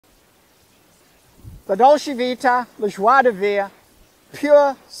La dolce vita, la joie de vivre,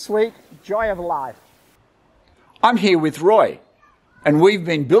 pure, sweet joy of life. I'm here with Roy, and we've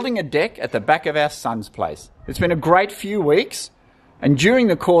been building a deck at the back of our son's place. It's been a great few weeks, and during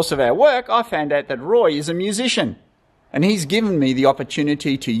the course of our work, I found out that Roy is a musician, and he's given me the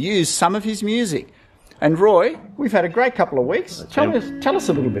opportunity to use some of his music. And Roy, we've had a great couple of weeks. Tell us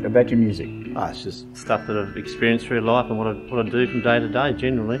a little bit about your music. It's just stuff that I've experienced through life and what I do from day to day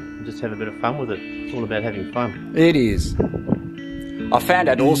generally. Just have a bit of fun with it. It's all about having fun. It is. I found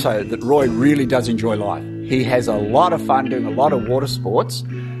out also that Roy really does enjoy life. He has a lot of fun doing a lot of water sports,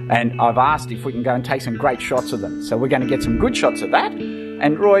 and I've asked if we can go and take some great shots of them. So we're going to get some good shots of that.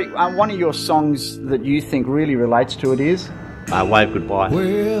 And Roy, one of your songs that you think really relates to it is? Wave Goodbye.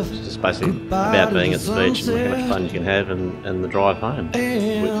 It's just basically about being at the beach and how much fun you can have and the drive home.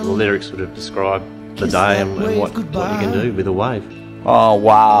 The lyrics sort of describe the day and what you can do with a wave. Oh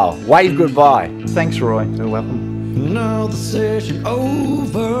wow, Wave Goodbye. Thanks, Roy. You're welcome. Now the session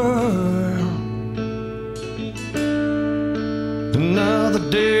over, another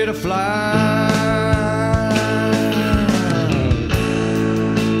day to fly.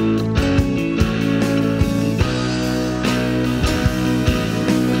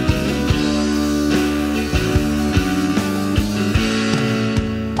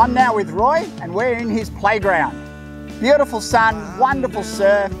 I'm now with Roy, and we're in his playground. Beautiful sun, wonderful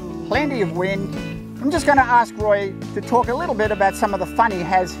surf, plenty of wind. I'm just going to ask Roy to talk a little bit about some of the fun he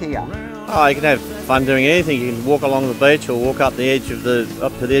has here. Oh, you can have fun doing anything. You can walk along the beach or walk up to the edge of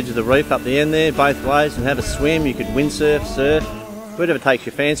the reef up the end there, both ways, and have a swim. You could windsurf, surf, whatever takes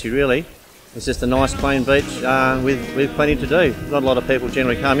your fancy really. It's just a nice clean beach with plenty to do. Not a lot of people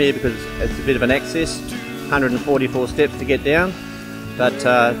generally come here because it's a bit of an access, 144 steps to get down. But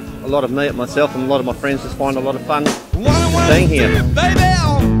a lot of myself and a lot of my friends just find a lot of fun being here. Baby,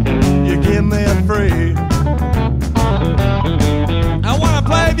 you give me a free. I wanna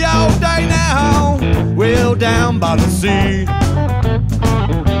play with you all day now, well down by the sea.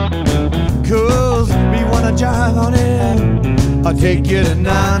 'Cause we wanna jive on it, I'll take you to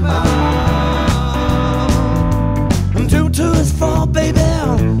 9 Mile. And 2 is 4, baby,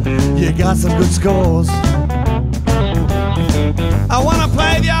 you got some good scores. I wanna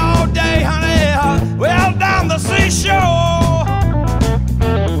play with you all day, honey, well down the seashore.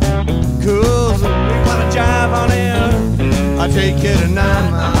 'Cause we wanna jive on it, I'll take you to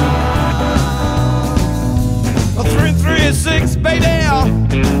 9 Mile. 3 and 3 is 6, baby,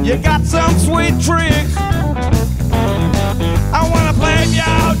 you got some sweet tricks. I wanna play with you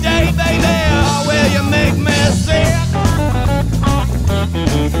all day, baby, well you make me sick.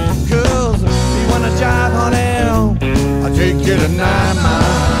 'Cause we wanna jive on it, I'll take you to 9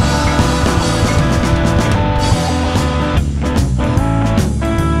 Mile.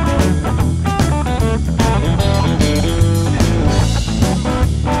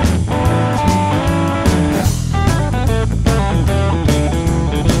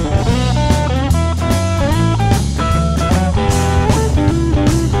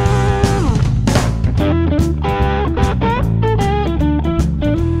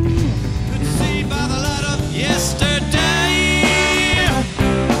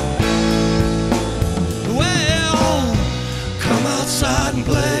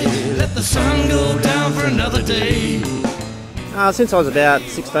 Sun go down for another day. Since I was about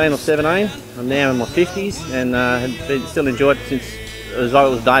 16 or 17, I'm now in my 50s and have still enjoyed it since as though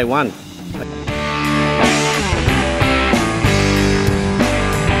it was day one.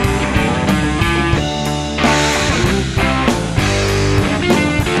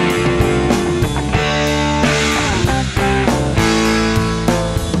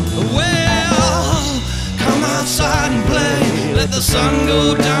 Well, come outside and play, let the sun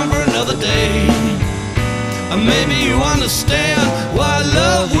go down for another day. Maybe you understand why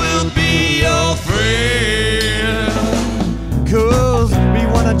love will be your friend. 'Cause we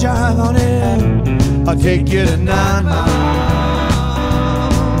wanna jive on it, I'll take you to 9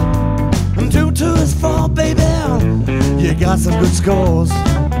 Mile. And 2 is 4, baby, you got some good scores.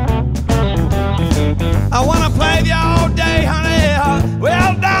 I wanna play with you all day, honey,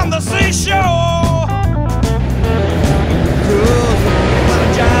 well down the seashore. 'Cause we wanna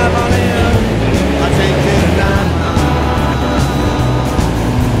jive on it, I'll take you to 9 Mile.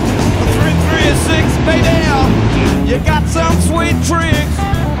 3 and 3 is 6, baby, you got some sweet tricks.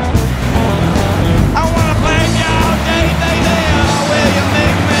 I wanna play with you all day, baby, well you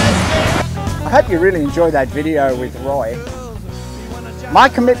make me sick. I hope you really enjoyed that video with Roy. My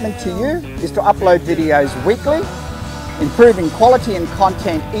commitment to you is to upload videos weekly, improving quality and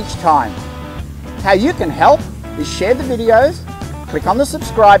content each time. How you can help is share the videos, click on the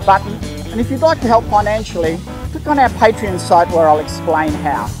subscribe button, And if you'd like to help financially, click on our Patreon site where I'll explain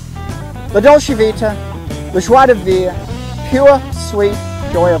how. La dolce vita, la joie de vivre, pure, sweet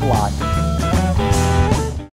joy of life.